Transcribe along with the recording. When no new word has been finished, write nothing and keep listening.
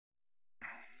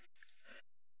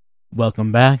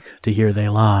Welcome back to Here They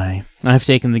Lie. I've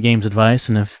taken the game's advice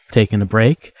and have taken a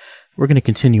break. We're going to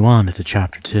continue on into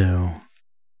Chapter 2.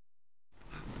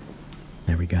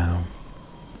 There we go.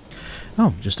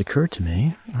 Oh, just occurred to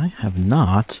me, I have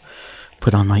not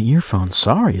put on my earphones.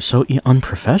 Sorry, so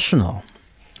unprofessional.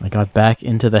 I got back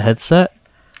into the headset,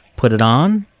 put it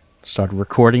on, started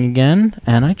recording again,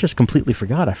 and I just completely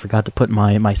forgot. I forgot to put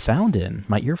my sound in,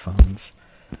 my earphones.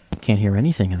 Can't hear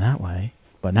anything in that way.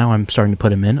 But now I'm starting to put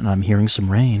them in, and I'm hearing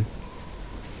some rain.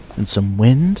 And some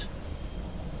wind.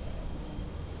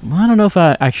 Well, I don't know if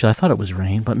I thought it was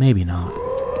rain, but maybe not.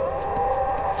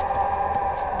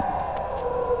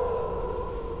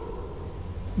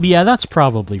 Yeah, that's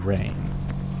probably rain.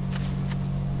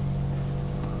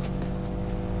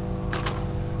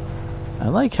 I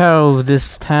like how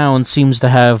this town seems to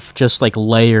have just like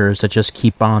layers that just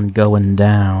keep on going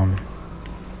down.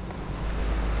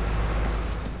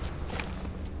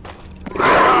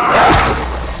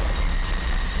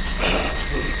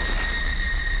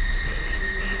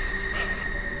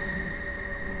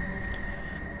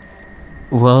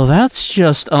 Well, that's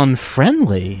just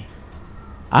unfriendly.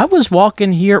 I was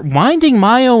walking here, minding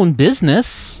my own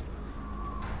business.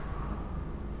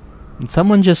 And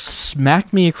someone just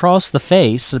smacked me across the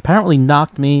face. Apparently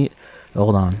knocked me...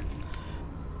 Hold on.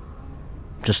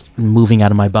 Just moving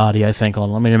out of my body, I think. Hold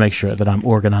on, let me make sure that I'm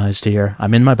organized here.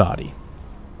 I'm in my body.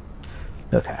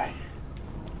 Okay.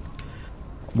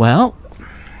 Well,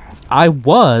 I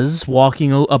was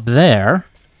walking up there,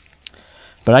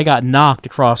 but I got knocked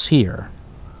across here.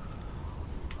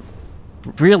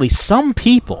 Really, some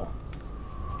people,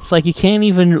 it's like you can't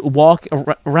even walk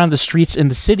around the streets in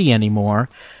the city anymore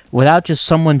without just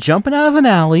someone jumping out of an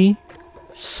alley,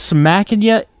 smacking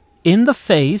you in the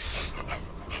face,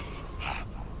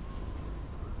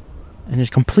 and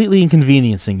just completely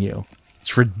inconveniencing you.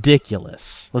 It's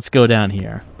ridiculous. Let's go down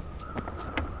here.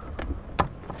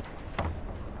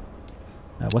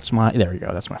 What's my... There we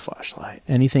go, that's my flashlight.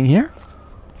 Anything here?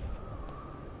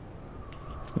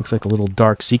 Looks like a little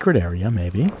dark secret area,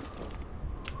 maybe.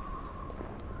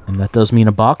 And that does mean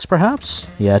a box, perhaps?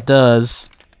 Yeah, it does.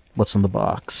 What's in the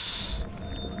box?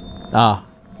 Ah,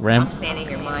 I'm standing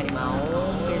here minding my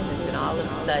own business, and all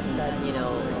of a sudden, you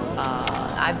know,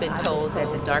 I've been told that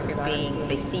the darker beings,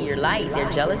 they see your light, they're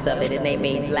jealous of it, and they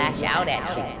may lash out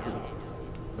at you.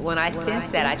 When I sense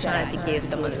that, I try not to give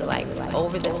someone, like,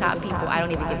 over-the-top people, I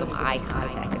don't even give them eye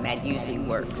contact, and that usually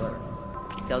works.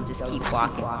 They'll just keep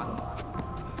walking.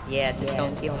 Yeah, just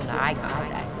don't give them the eye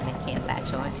contact, and they can't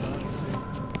latch onto you.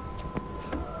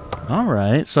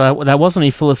 Alright, so that wasn't a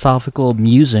philosophical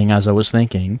musing as I was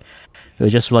thinking. It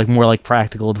was just like more like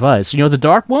practical advice. You know, the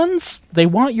dark ones, they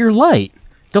want your light.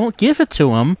 Don't give it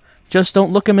to them, just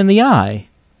don't look them in the eye.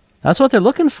 That's what they're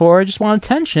looking for, they just want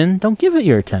attention, don't give it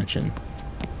your attention.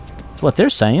 That's what they're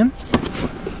saying.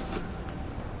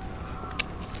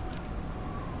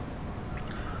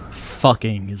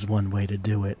 Fucking is one way to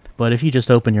do it. But if you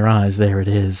just open your eyes, there it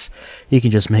is. You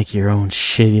can just make your own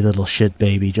shitty little shit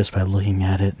baby just by looking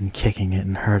at it and kicking it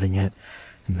and hurting it.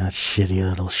 And that shitty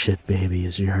little shit baby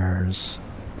is yours.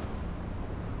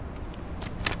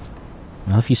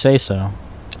 Well, if you say so.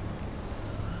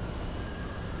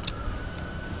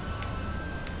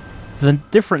 The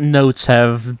different notes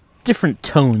have different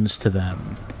tones to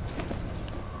them.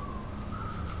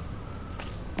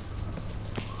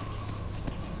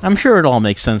 I'm sure it all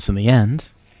makes sense in the end.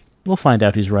 We'll find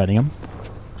out who's writing them.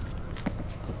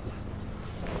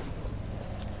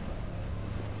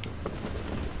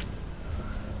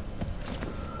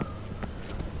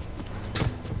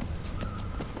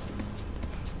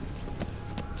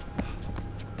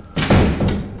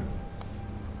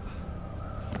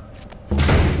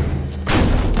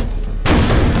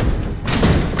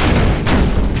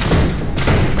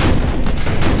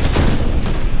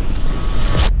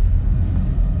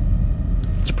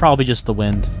 Probably just the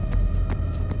wind.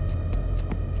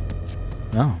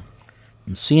 Oh.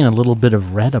 I'm seeing a little bit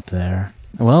of red up there.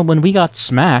 Well, when we got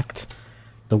smacked,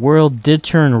 the world did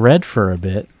turn red for a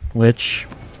bit, which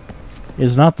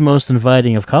is not the most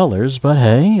inviting of colors, but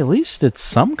hey, at least it's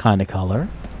some kind of color.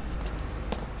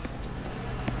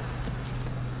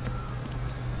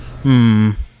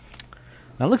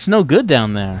 That looks no good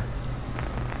down there.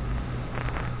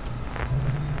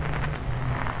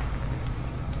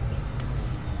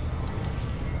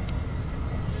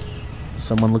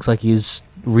 Someone looks like he's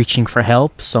reaching for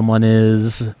help. Someone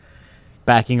is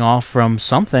backing off from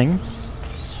something.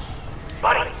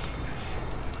 Buddy.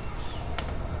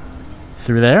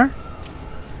 Through there?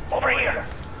 Over here.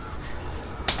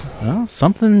 Well,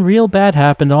 something real bad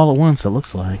happened all at once, it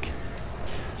looks like.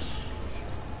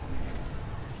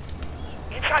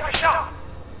 Inside the shop.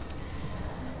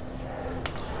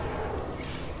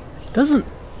 Doesn't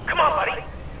Come on, buddy.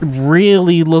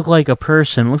 really look like a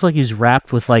person. Looks like he's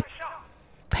wrapped with, like,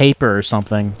 paper or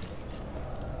something.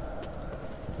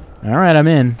 Alright, I'm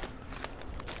in.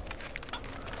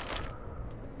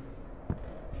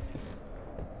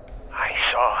 I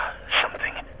saw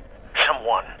something.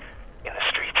 Someone in the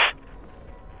streets.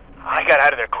 I got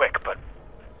out of there quick, but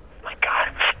my God,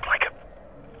 it was like a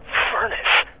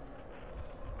furnace.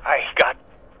 I got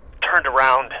turned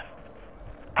around.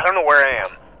 I don't know where I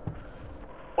am.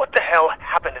 What the hell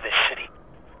happened to this city?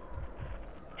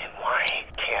 And why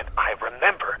can't I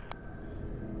remember?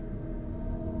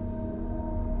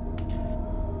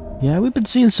 Yeah, we've been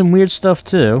seeing some weird stuff,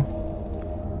 too.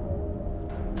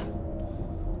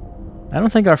 I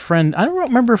don't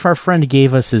remember if our friend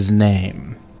gave us his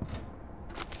name.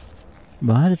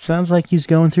 But it sounds like he's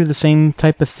going through the same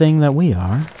type of thing that we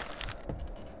are.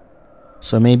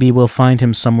 So maybe we'll find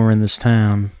him somewhere in this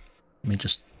town. Let me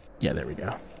just... yeah, there we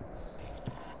go.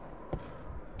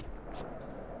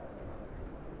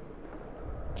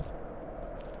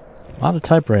 A lot of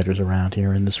typewriters around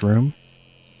here in this room.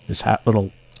 This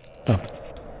little... oh.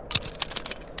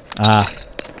 Ah.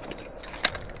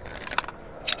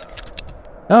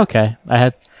 Okay.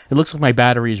 It looks like my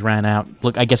batteries ran out.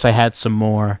 Look, I guess I had some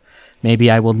more.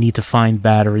 Maybe I will need to find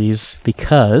batteries,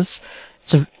 because...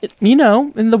 you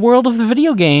know, in the world of the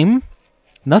video game,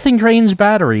 nothing drains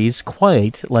batteries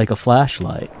quite like a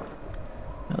flashlight.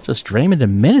 It'll just drain it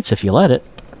in minutes if you let it.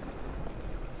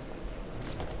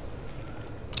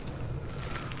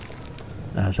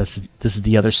 This is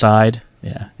the other side.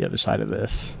 Yeah, the other side of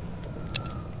this.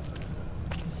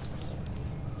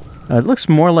 It looks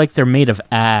more like they're made of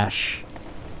ash.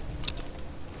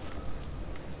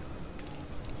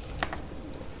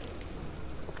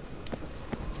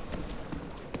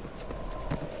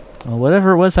 Well,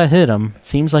 whatever it was that hit him, it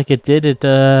seems like it did it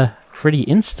pretty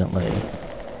instantly.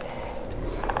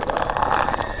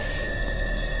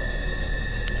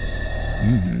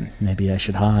 Maybe I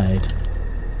should hide.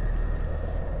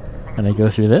 Can I go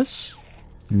through this?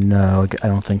 No, I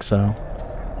don't think so.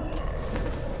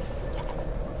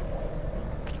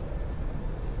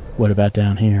 What about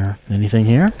down here? Anything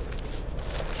here?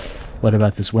 What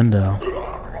about this window?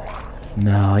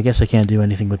 No, I guess I can't do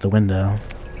anything with the window.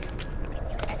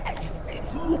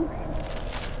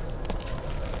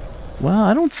 Well,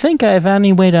 I don't think I have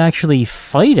any way to actually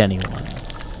fight anyone.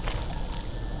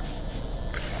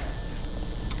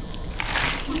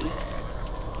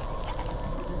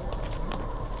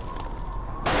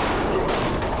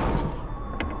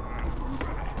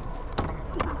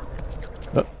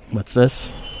 Oh, what's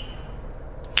this?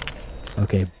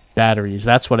 Okay, batteries.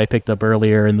 That's what I picked up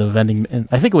earlier in the vending...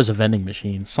 I think it was a vending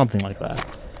machine, something like that.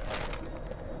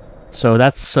 So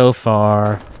that's so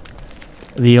far...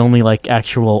 the only, like,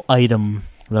 actual item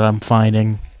that I'm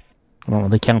finding. I don't know,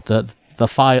 they count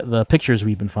the pictures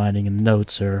we've been finding and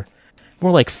notes are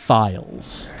more like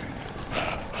files.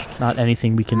 Not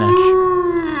anything we can actually...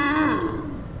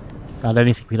 not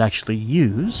anything we'd actually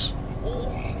use.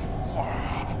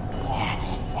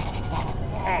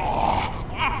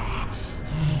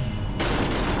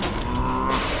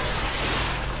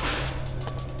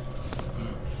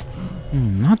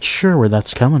 Not sure where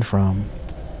that's coming from.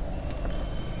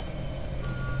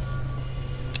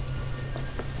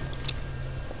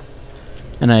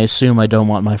 And I assume I don't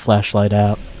want my flashlight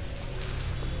out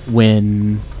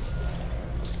when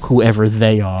whoever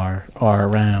they are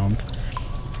around.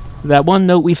 That one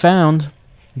note we found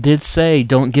did say,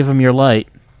 don't give them your light.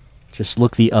 Just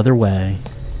look the other way.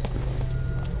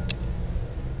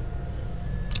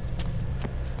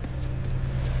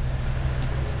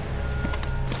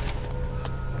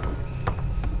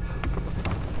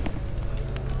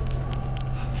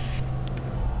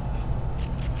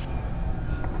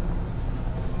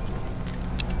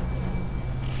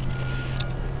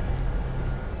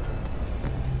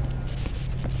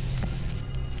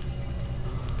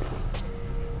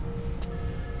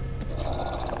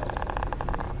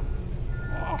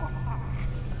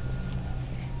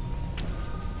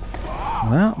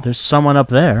 Well, there's someone up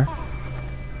there.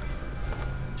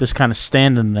 Just kind of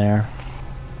standing there.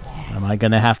 Am I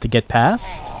gonna have to get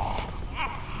past?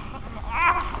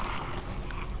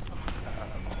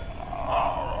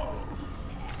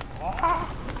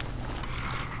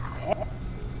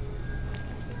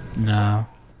 No.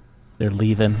 They're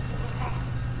leaving.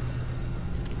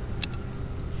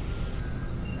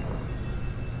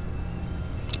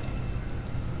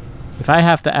 If I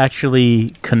have to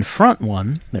actually confront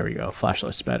one... there we go,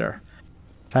 flashlight's better.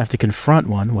 If I have to confront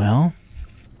one, well...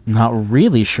 I'm not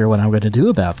really sure what I'm going to do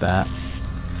about that.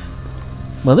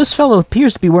 Well, this fellow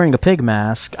appears to be wearing a pig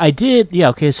mask. Yeah,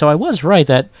 okay, so I was right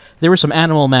that there were some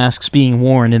animal masks being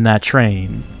worn in that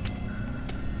train.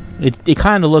 It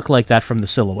kind of looked like that from the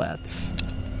silhouettes.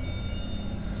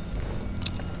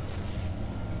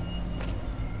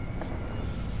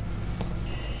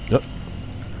 Yep.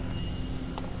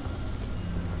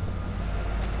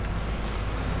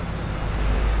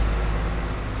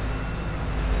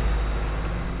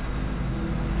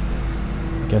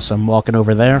 Guess I'm walking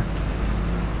over there.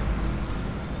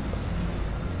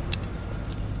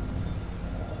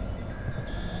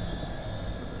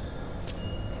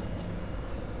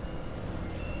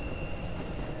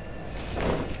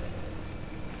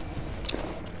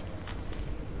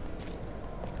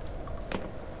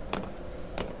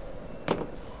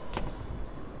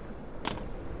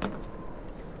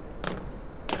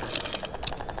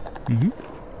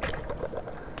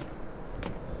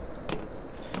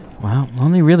 Well,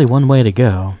 only really one way to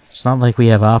go. It's not like we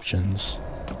have options.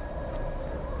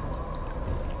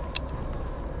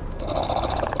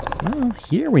 Well,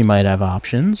 here we might have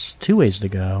options. 2 ways to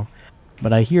go.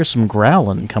 But I hear some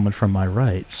growling coming from my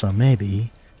right, so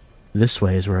maybe this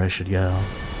way is where I should go.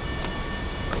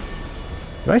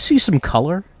 Do I see some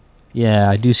color? Yeah,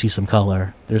 I do see some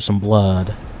color. There's some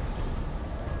blood.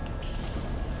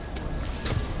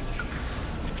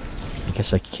 I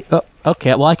guess I can't... Oh,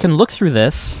 okay, well I can look through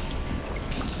this.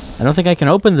 I don't think I can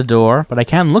open the door, but I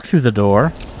can look through the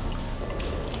door.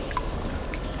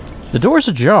 The door's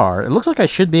ajar. It looks like I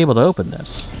should be able to open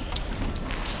this.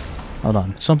 Hold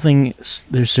on. Something...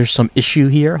 There's some issue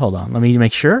here. Hold on. Let me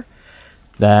make sure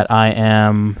that I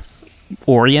am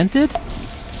oriented.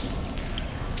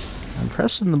 I'm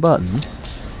pressing the button.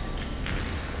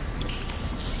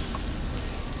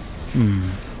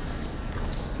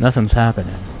 Nothing's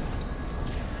happening.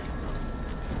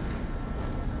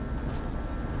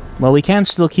 Well, we can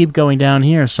still keep going down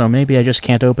here, so maybe I just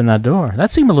can't open that door.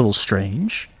 That seemed a little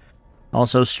strange.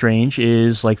 Also strange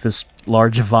is, like, this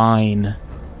large vine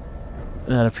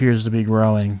that appears to be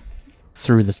growing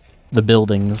through the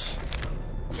buildings.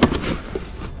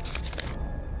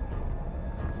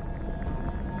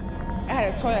 I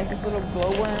had a toy, like this little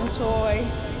glowworm toy,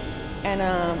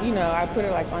 and you know, I put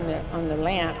it like on the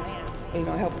lamp, you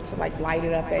know, help it to like light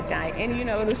it up at night, and you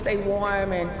know, it'll stay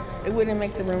warm and it wouldn't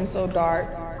make the room so dark.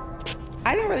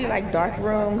 I didn't really like dark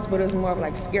rooms, but it was more of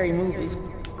like scary movies,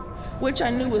 which I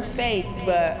knew was fake,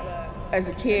 but as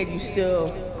a kid, you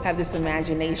still have this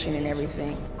imagination and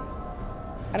everything.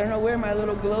 I don't know where my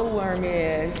little glowworm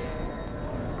is.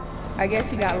 I guess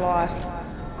he got lost.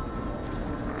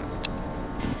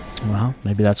 Well,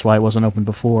 maybe that's why it wasn't open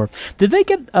before. Did they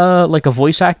get, like a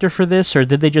voice actor for this, or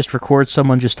did they just record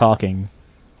someone just talking?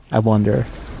 I wonder.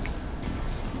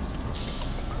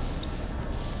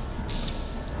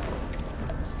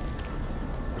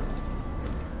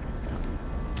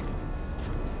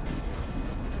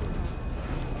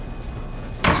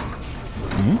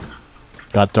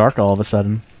 Got dark all of a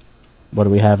sudden. What do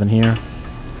we have in here?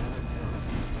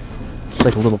 It's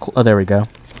like a little... Oh, there we go.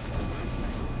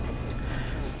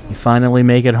 You finally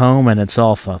make it home and it's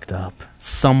all fucked up.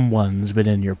 Someone's been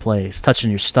in your place, touching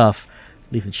your stuff,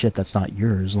 leaving shit that's not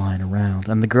yours lying around.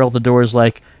 And the girl at the door is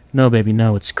like, no, baby,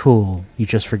 no, it's cool. You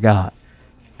just forgot.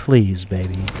 Please,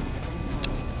 baby.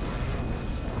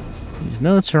 These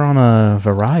notes are on a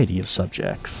variety of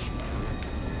subjects.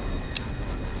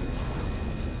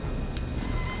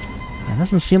 It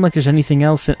doesn't seem like there's anything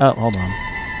else in... Oh, hold on.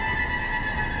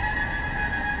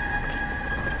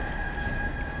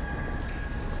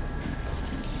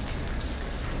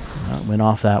 Oh, went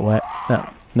off that way. Oh,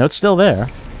 no, it's still there.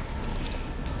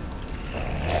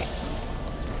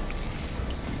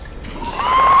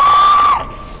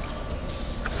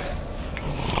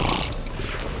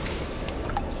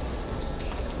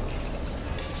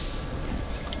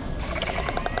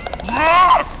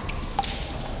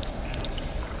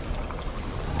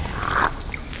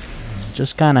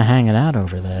 Just kind of hanging out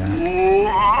over there.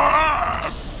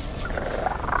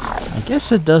 I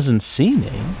guess it doesn't see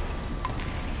me.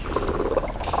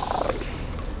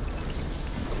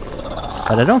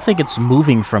 But I don't think it's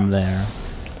moving from there.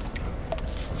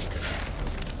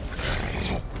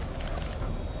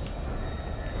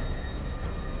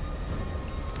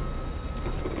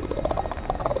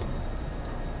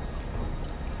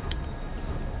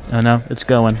 Oh no, it's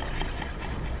going.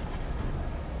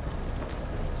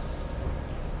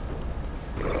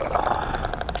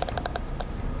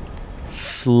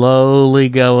 Slowly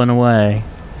going away.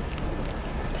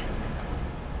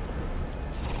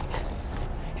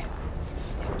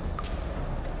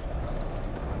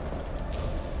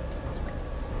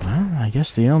 Well, I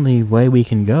guess the only way we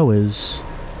can go is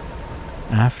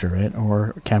after it,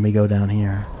 or can we go down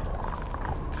here?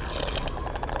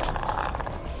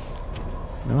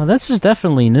 Well, this is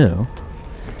definitely new.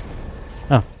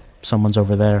 Oh, someone's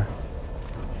over there.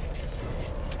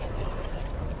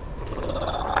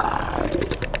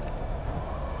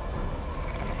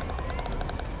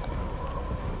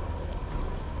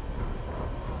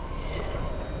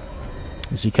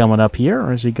 Is he coming up here,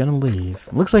 or is he gonna leave?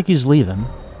 It looks like he's leaving.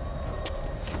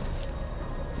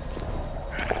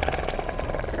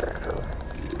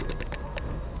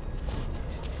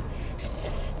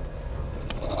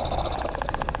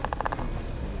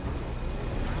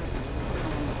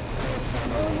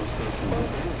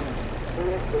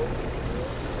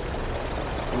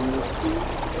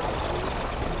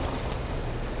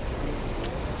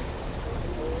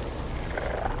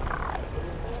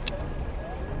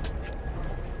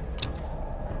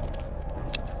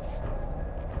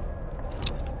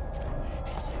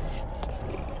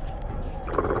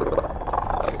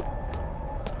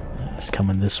 It's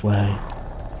coming this way.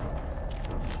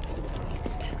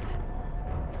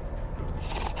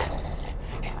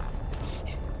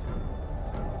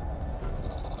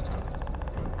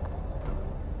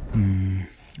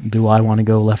 Do I want to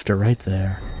go left or right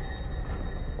there?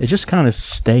 It's just kind of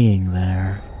staying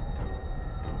there.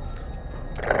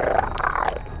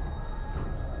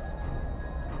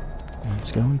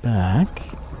 It's going back.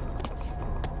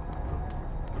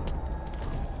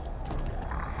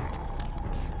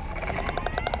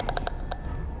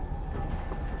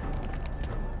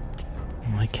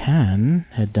 Well, I can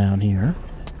head down here.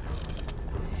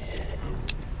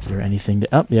 Is there anything to...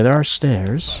 Oh, yeah, there are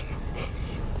stairs.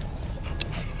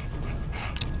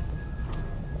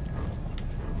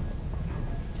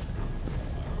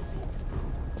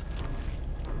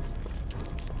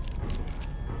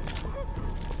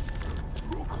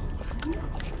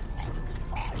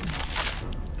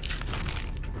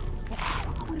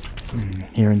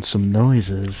 Hearing some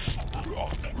noises.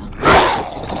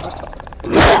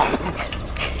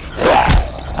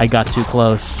 I got too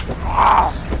close.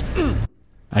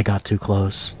 I got too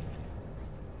close.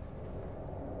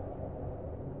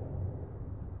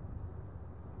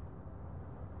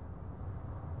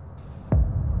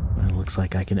 It looks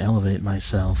like I can elevate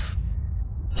myself.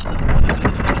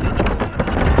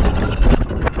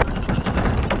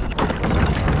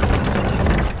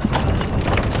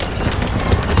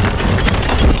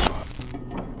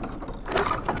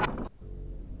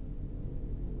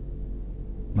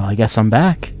 Well, I guess I'm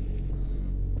back.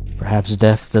 Perhaps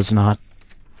death does not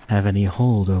have any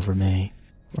hold over me.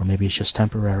 Or maybe it's just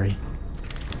temporary.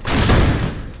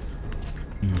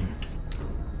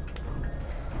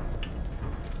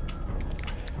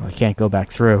 Well, I can't go back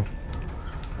through.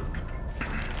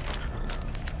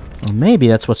 Well, maybe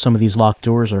that's what some of these locked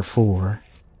doors are for.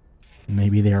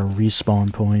 Maybe they are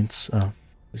respawn points. Oh,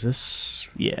 is this...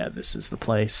 Yeah, this is the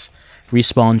place.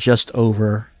 Respawn just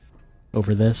over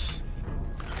this.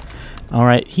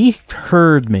 Alright, he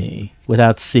heard me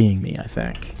without seeing me, I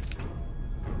think.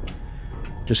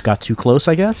 Just got too close,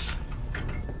 I guess?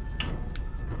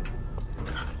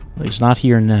 Well, he's not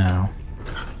here now.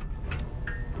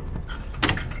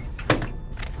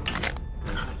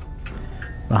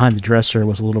 Behind the dresser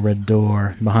was a little red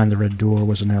door. Behind the red door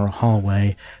was a narrow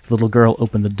hallway. The little girl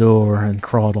opened the door and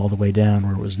crawled all the way down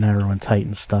where it was narrow and tight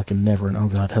and stuck and never... And oh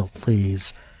God, help,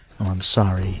 please. Oh, I'm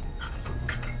sorry.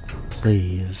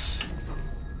 Please.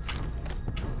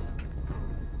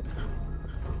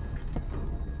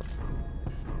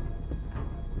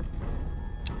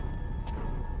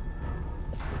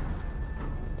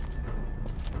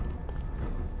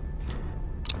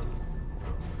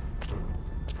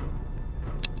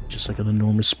 Just like an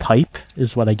enormous pipe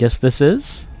is what I guess this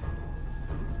is.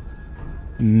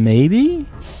 Maybe?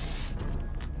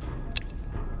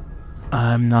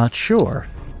 I'm not sure.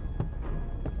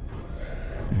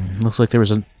 Looks like there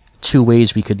was two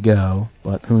ways we could go,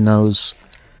 but who knows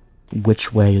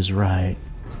which way is right.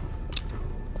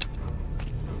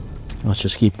 Let's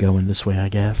just keep going this way, I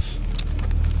guess.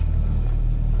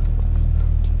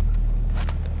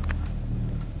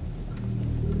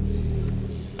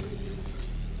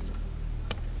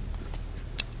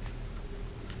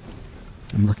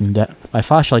 I'm looking down. My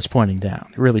flashlight's pointing down.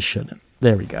 It really shouldn't.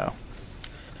 There we go.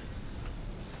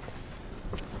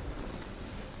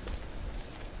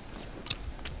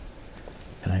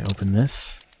 Can I open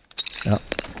this? Oh.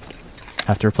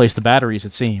 Have to replace the batteries,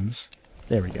 it seems.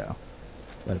 There we go.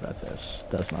 What about this?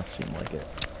 Does not seem like it.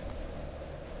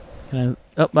 Can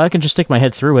I... Oh, I can just stick my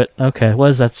head through it. Okay, what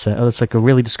does that say? Oh, it's like a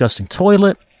really disgusting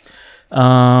toilet.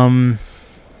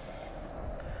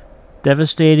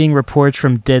 Devastating reports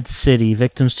from Dead City.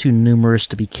 Victims too numerous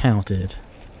to be counted.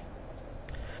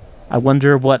 I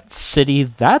wonder what city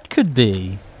that could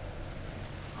be.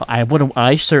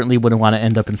 I certainly wouldn't want to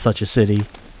end up in such a city.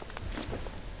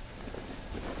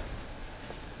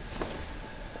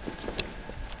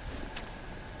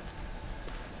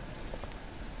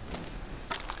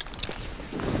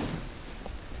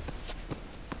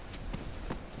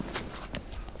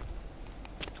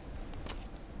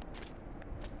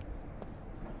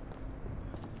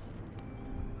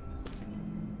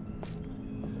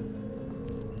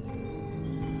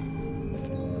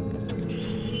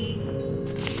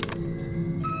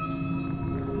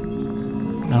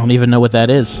 I don't even know what that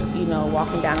is. You know,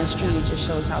 walking down the street, it just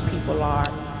shows how people are.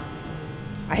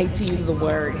 I hate to use the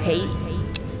word hate,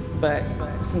 but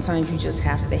sometimes you just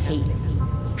have to hate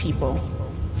people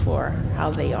for how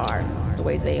they are, the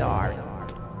way they are.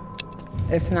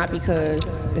 It's not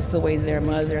because it's the way their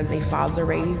mother and their father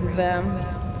raised them.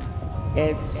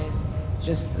 It's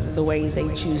just the way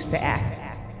they choose to act.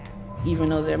 Even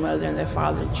though their mother and their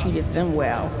father treated them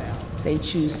well, they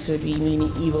choose to be mean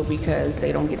and evil because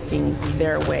they don't get things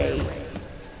their way.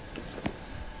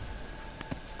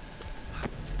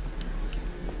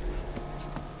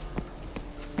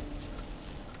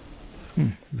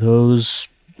 Those,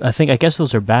 I guess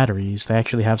those are batteries. They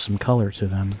actually have some color to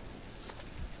them.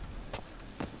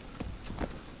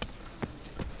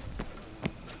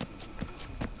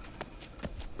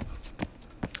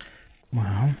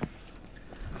 Well,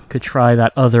 could try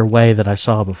that other way that I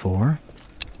saw before.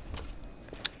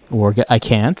 Or I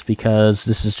can't, because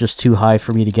this is just too high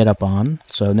for me to get up on,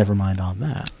 so never mind on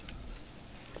that.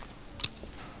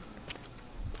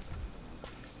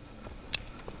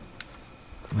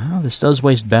 Well, this does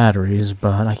waste batteries,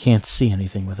 but I can't see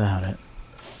anything without it.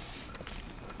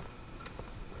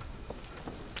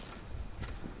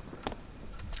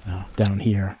 Oh, down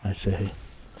here, I see.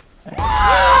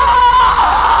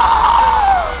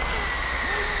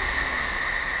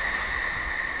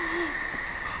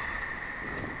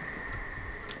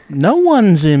 No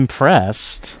one's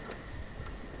impressed.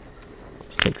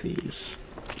 Let's take these.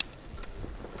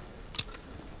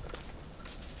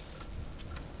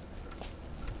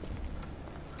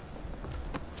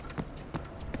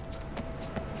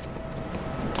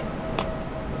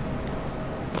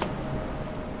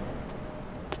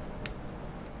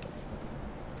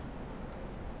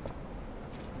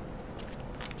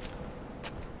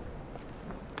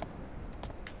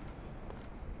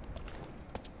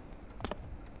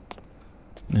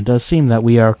 It does seem that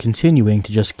we are continuing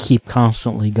to just keep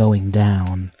constantly going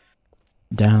down.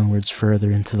 Downwards further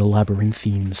into the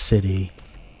labyrinthine city.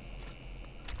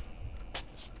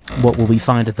 What will we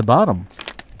find at the bottom?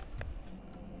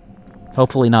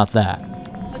 Hopefully not that.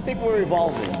 I think we're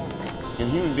evolving,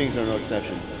 and human beings are no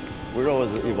exception. We're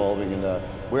always evolving, and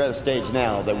we're at a stage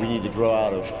now that we need to grow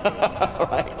out of.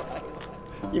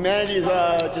 Right? Humanity is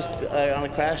just on a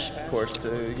crash course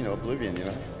to, oblivion,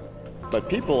 But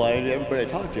people, everybody I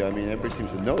talk to, everybody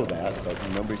seems to know that, but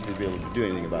nobody seems to be able to do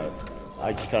anything about it.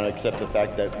 I just kind of accept the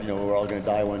fact that, we're all going to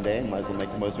die one day and might as well make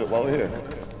the most of it while we're here.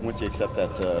 Once you accept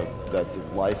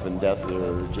that life and death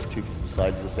are just two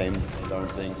sides of the same darn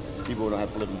thing, people don't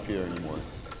have to live in fear anymore.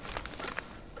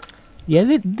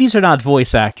 Yeah, these are not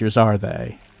voice actors, are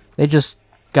they? They just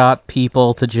got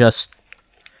people to just,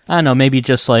 I don't know, maybe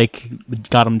just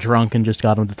got them drunk and just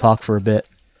got them to talk for a bit.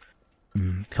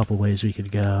 A couple ways we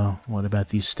could go. What about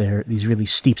these stairs? These really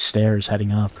steep stairs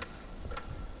heading up.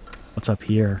 What's up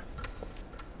here?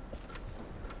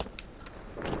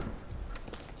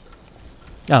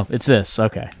 Oh, it's this.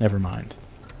 Okay, never mind.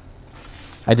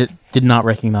 I did not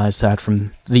recognize that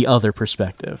from the other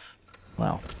perspective.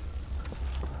 Well.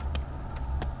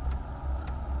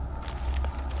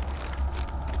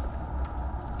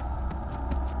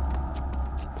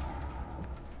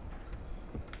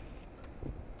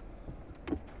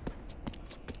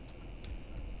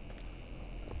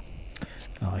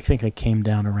 Oh, I think I came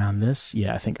down around this.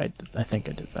 Yeah, I think I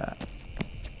did that.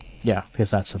 Yeah, because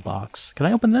that's the box. Can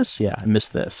I open this? Yeah, I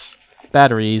missed this.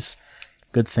 Batteries.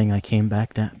 Good thing I came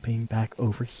back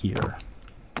over here.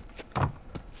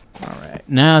 Alright,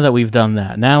 now that we've done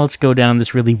that, now let's go down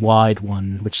this really wide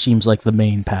one, which seems like the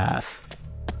main path.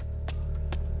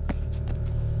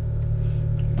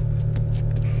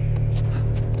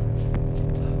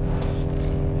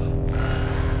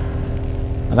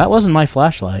 Now, that wasn't my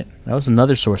flashlight. That was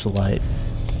another source of light.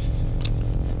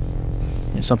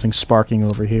 There's something sparking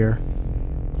over here.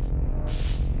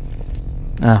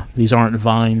 Ah, these aren't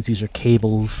vines, these are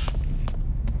cables.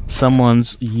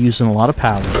 Someone's using a lot of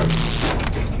power.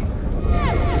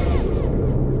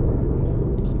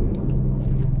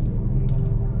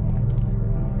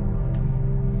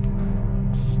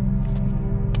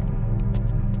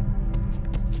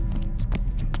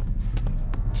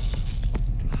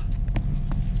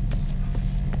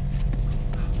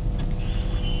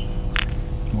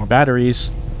 batteries.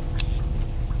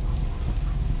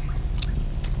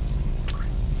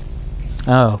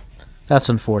 Oh, that's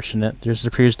unfortunate. There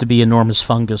appears to be enormous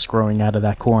fungus growing out of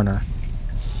that corner.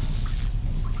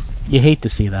 You hate to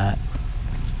see that.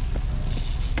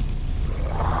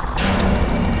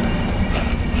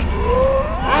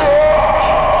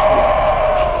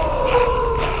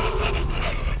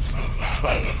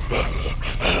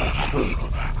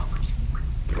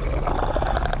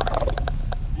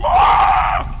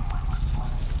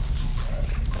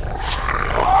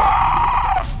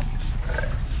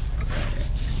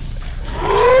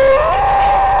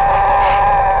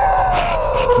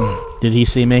 Did he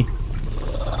see me?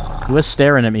 He was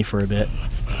staring at me for a bit.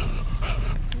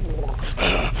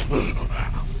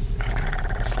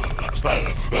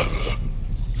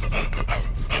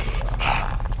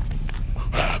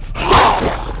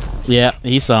 Yeah,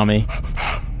 he saw me.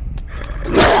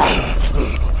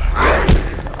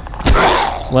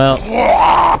 Well,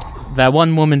 that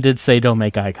one woman did say don't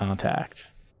make eye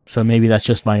contact. So maybe that's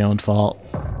just my own fault.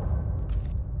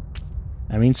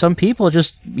 I mean, some people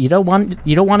just you don't want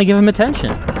to give them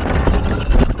attention.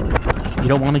 You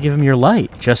don't want to give them your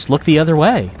light. Just look the other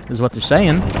way, is what they're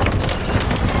saying.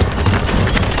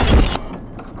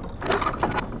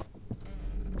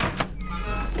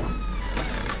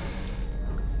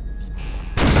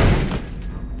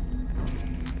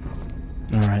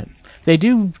 Alright. They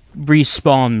do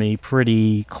respawn me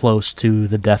pretty close to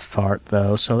the death part,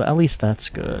 though, so at least that's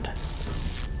good.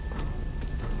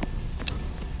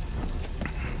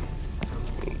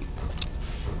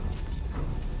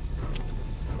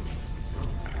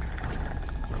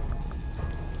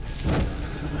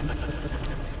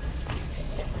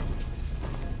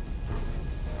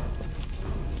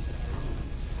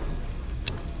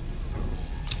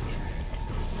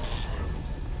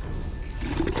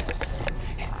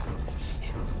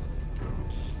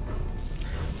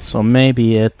 So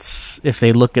maybe it's, if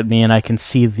they look at me and I can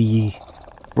see the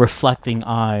reflecting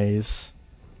eyes,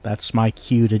 that's my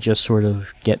cue to just sort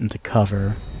of get into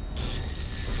cover.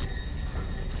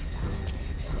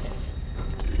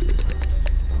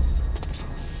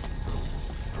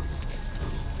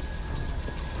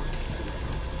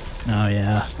 Oh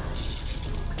yeah.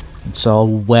 It's all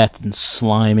wet and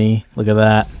slimy. Look at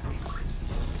that.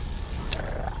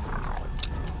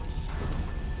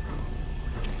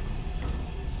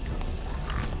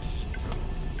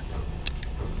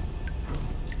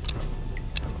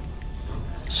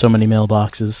 So many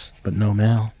mailboxes, but no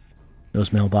mail.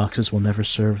 Those mailboxes will never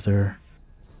serve their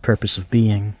purpose of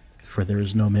being, for there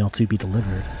is no mail to be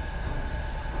delivered.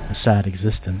 A sad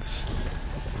existence.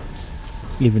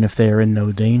 Even if they are in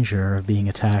no danger of being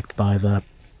attacked by the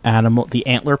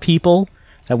antler people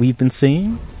that we've been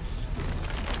seeing.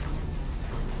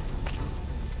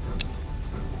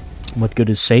 What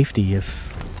good is safety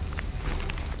if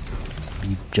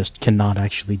you just cannot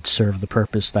actually serve the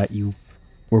purpose that you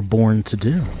were born to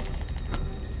do?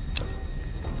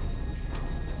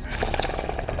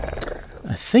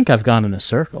 I think I've gone in a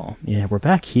circle. Yeah, we're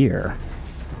back here.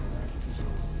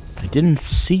 I didn't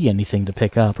see anything to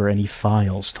pick up or any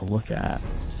files to look at.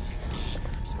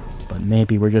 But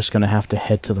maybe we're just gonna have to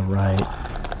head to the right.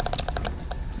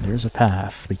 There's a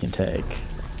path we can take.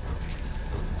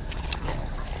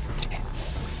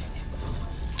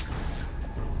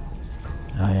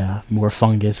 Oh yeah, more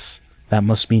fungus. That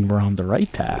must mean we're on the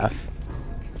right path.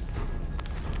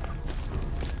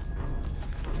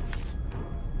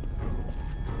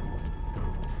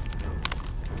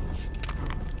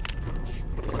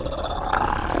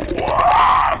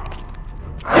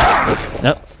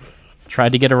 Nope.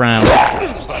 Tried to get around.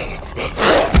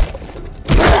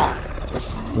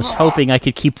 Was hoping I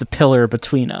could keep the pillar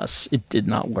between us. It did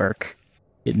not work.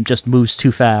 It just moves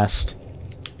too fast.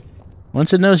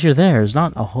 Once it knows you're there, there's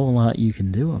not a whole lot you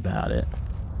can do about it.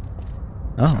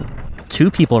 Oh,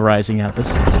 2 people rising out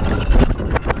this.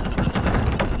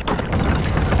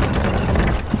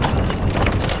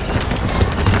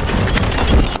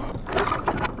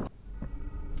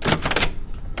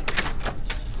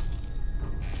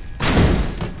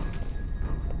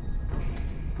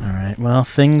 Alright, well,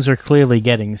 things are clearly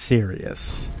getting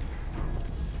serious.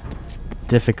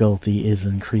 Difficulty is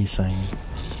increasing.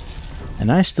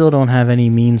 And I still don't have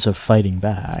any means of fighting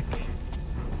back.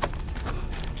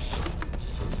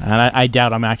 And I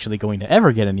doubt I'm actually going to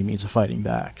ever get any means of fighting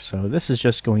back, so this is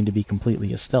just going to be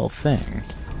completely a stealth thing.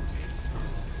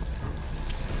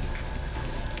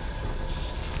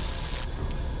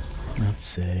 Let's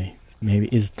see. Maybe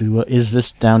is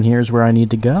this down here is where I need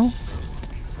to go?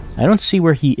 I don't see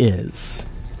where he is.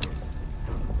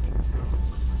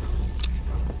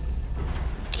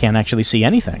 Can't actually see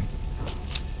anything.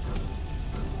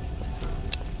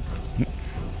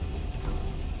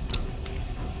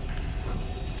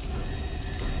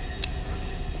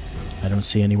 don't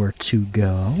see anywhere to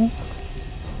go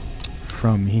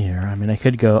from here. I mean, I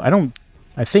could go...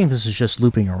 I think this is just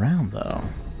looping around, though.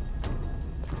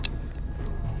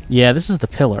 Yeah, this is the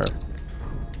pillar.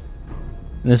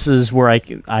 This is where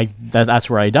that's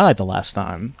where I died the last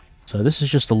time. So this is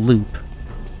just a loop.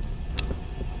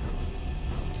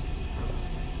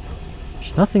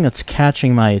 There's nothing that's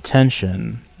catching my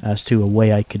attention as to a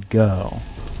way I could go.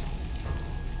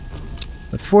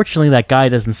 But fortunately, that guy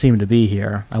doesn't seem to be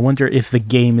here. I wonder if the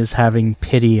game is having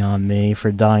pity on me for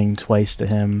dying twice to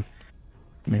him.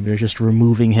 Maybe they're just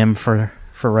removing him for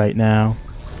right now.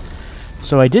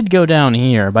 So I did go down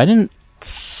here, but I didn't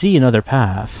see another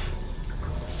path.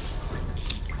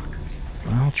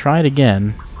 I'll try it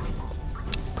again.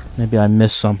 Maybe I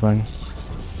missed something.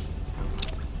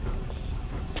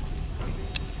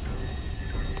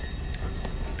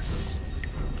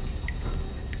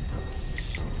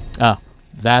 Ah,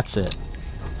 that's it.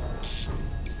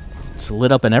 It's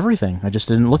lit up and everything. I just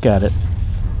didn't look at it.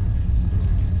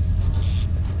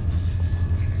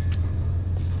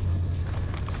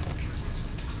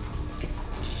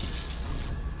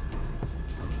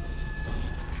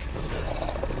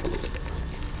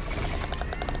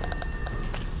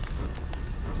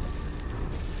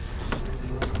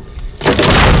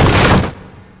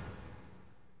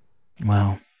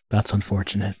 Wow, that's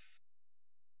unfortunate.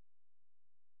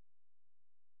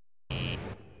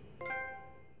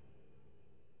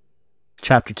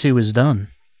 Chapter 2 is done.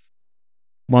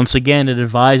 Once again, it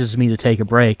advises me to take a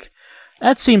break.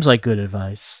 That seems like good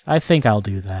advice. I think I'll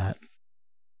do that.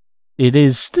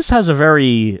 This has a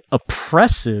very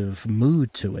oppressive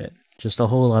mood to it. Just a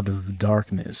whole lot of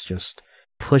darkness just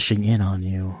pushing in on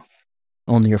you.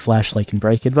 Only your flashlight can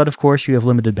break it, but of course you have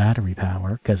limited battery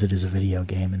power, because it is a video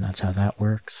game and that's how that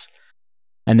works.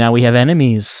 And now we have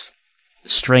enemies.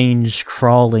 Strange,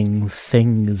 crawling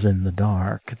things in the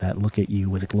dark that look at you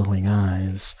with glowing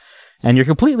eyes. And you're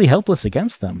completely helpless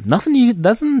against them.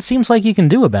 Doesn't seem like you can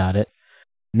do about it.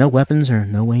 No weapons or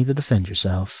no way to defend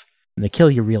yourself. And they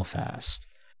kill you real fast.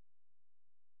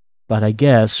 But I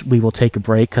guess we will take a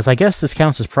break, because I guess this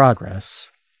counts as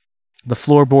progress. The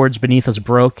floorboards beneath us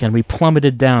broke, and we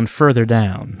plummeted down further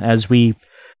down, as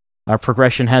our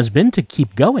progression has been to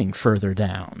keep going further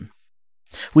down.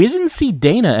 We didn't see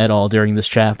Dana at all during this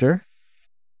chapter.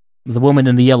 The woman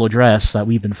in the yellow dress that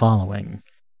we've been following.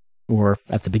 Or,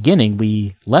 at the beginning,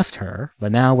 we left her,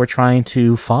 but now we're trying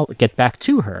to get back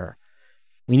to her.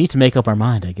 We need to make up our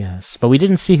mind, I guess. But we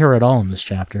didn't see her at all in this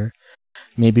chapter.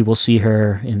 Maybe we'll see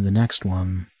her in the next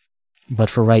one. But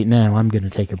for right now, I'm going to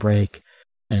take a break.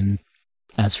 And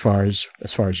as far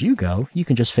as you go, you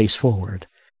can just face forward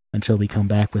until we come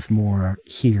back with more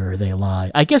Here They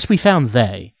Lie. I guess we found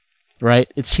they.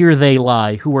 Right? It's Here They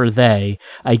Lie. Who are they?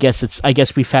 I guess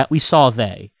we saw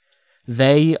they.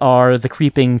 They are the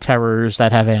creeping terrors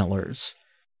that have antlers.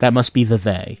 That must be the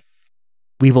they.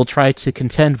 We will try to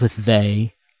contend with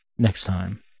they next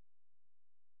time.